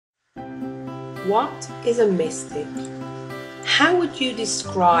What is a mystic? How would you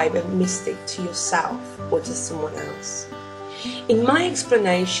describe a mystic to yourself or to someone else? In my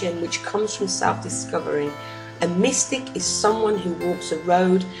explanation, which comes from self-discovery, a mystic is someone who walks a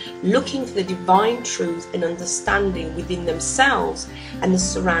road looking for the divine truth and understanding within themselves and the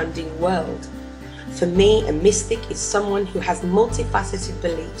surrounding world. For me, a mystic is someone who has multifaceted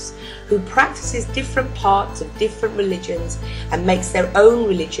beliefs, who practices different parts of different religions and makes their own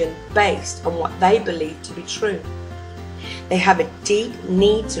religion based on what they believe to be true. They have a deep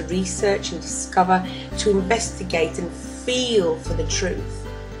need to research and discover, to investigate and feel for the truth.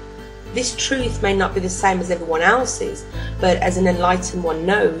 This truth may not be the same as everyone else's, but as an enlightened one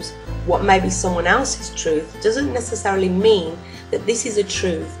knows, what may be someone else's truth doesn't necessarily mean that this is a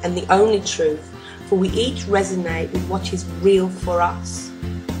truth and the only truth, for we each resonate with what is real for us.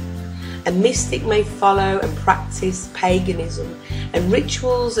 A mystic may follow and practice paganism and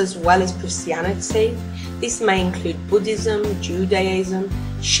rituals as well as Christianity. This may include Buddhism, Judaism,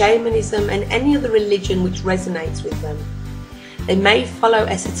 shamanism and any other religion which resonates with them. They may follow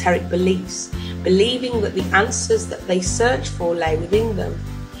esoteric beliefs, believing that the answers that they search for lay within them.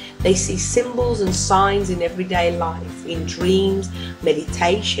 They see symbols and signs in everyday life, in dreams,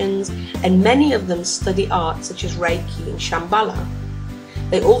 meditations, and many of them study art such as Reiki and Shambhala.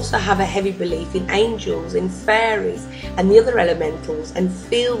 They also have a heavy belief in angels, in fairies and the other elementals, and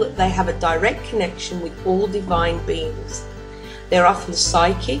feel that they have a direct connection with all divine beings. They are often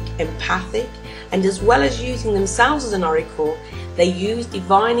psychic, empathic, and as well as using themselves as an oracle, they use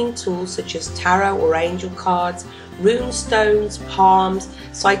divining tools such as tarot or angel cards, rune stones, palms,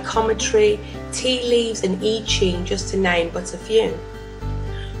 psychometry, tea leaves and I Ching, just to name but a few.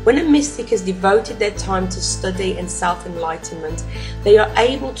 When a mystic has devoted their time to study and self-enlightenment, they are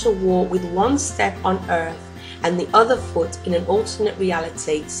able to walk with one step on earth and the other foot in an alternate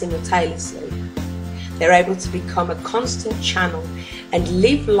reality simultaneously. They're able to become a constant channel and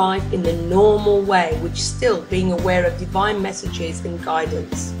live life in the normal way, which still being aware of divine messages and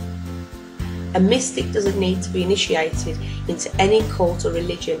guidance. A mystic doesn't need to be initiated into any cult or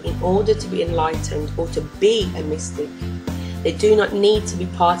religion in order to be enlightened or to be a mystic. They do not need to be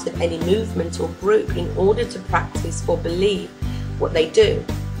part of any movement or group in order to practice or believe what they do.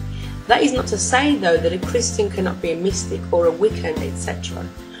 That is not to say, though, that a Christian cannot be a mystic or a Wiccan, etc.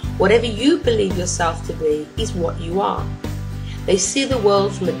 Whatever you believe yourself to be is what you are. They see the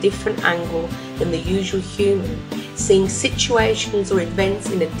world from a different angle than the usual human, seeing situations or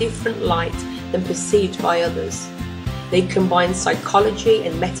events in a different light than perceived by others. They combine psychology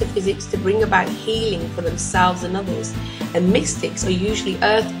and metaphysics to bring about healing for themselves and others, and mystics are usually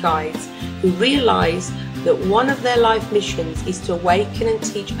earth guides who realize that one of their life missions is to awaken and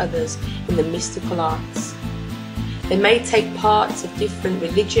teach others in the mystical arts. They may take parts of different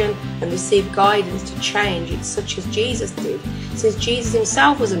religion and receive guidance to change it, such as Jesus did, since Jesus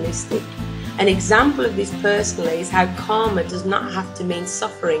himself was a mystic. An example of this personally is how karma does not have to mean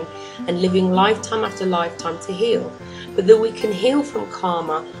suffering and living lifetime after lifetime to heal, but that we can heal from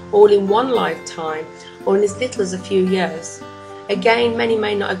karma all in one lifetime or in as little as a few years. Again, many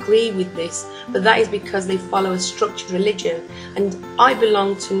may not agree with this, but that is because they follow a structured religion, and I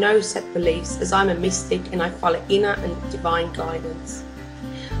belong to no set beliefs, as I'm a mystic and I follow inner and divine guidance.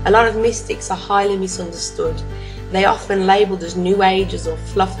 A lot of mystics are highly misunderstood. They are often labelled as New Agers or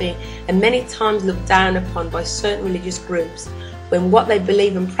fluffy, and many times looked down upon by certain religious groups, when what they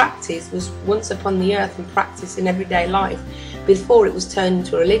believe and practice was once upon the earth and practiced in everyday life before it was turned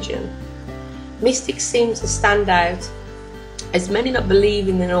into a religion. Mystics seem to stand out as many not believe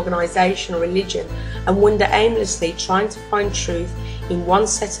in an organisation or religion and wander aimlessly trying to find truth in one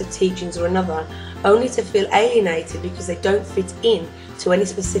set of teachings or another, only to feel alienated because they don't fit in to any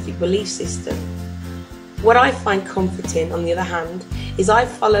specific belief system. What I find comforting, on the other hand, is I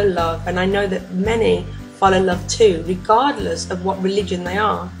follow love, and I know that many follow love too, regardless of what religion they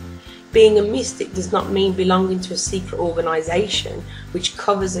are. Being a mystic does not mean belonging to a secret organisation which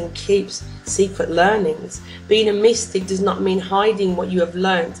covers and keeps secret learnings. Being a mystic does not mean hiding what you have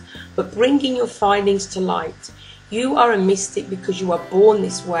learned, but bringing your findings to light. You are a mystic because you are born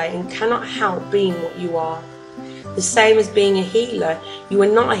this way and cannot help being what you are. The same as being a healer, you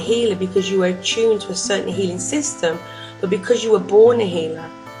are not a healer because you are attuned to a certain healing system, but because you were born a healer.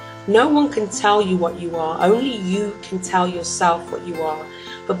 No one can tell you what you are, only you can tell yourself what you are.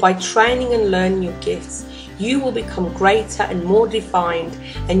 But by training and learning your gifts, you will become greater and more defined,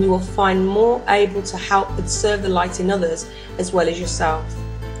 and you will find more able to help and serve the light in others as well as yourself.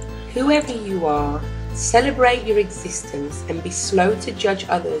 Whoever you are, celebrate your existence and be slow to judge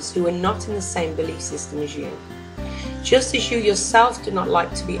others who are not in the same belief system as you. Just as you yourself do not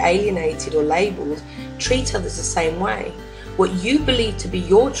like to be alienated or labelled, treat others the same way. What you believe to be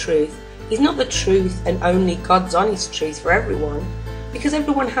your truth is not the truth and only God's honest truth for everyone, because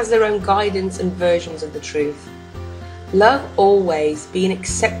everyone has their own guidance and versions of the truth. Love always, be in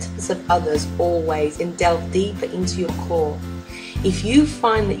acceptance of others always, and delve deeper into your core. If you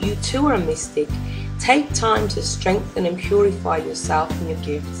find that you too are a mystic, take time to strengthen and purify yourself and your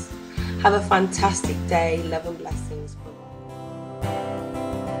gifts. Have a fantastic day. Love and blessings.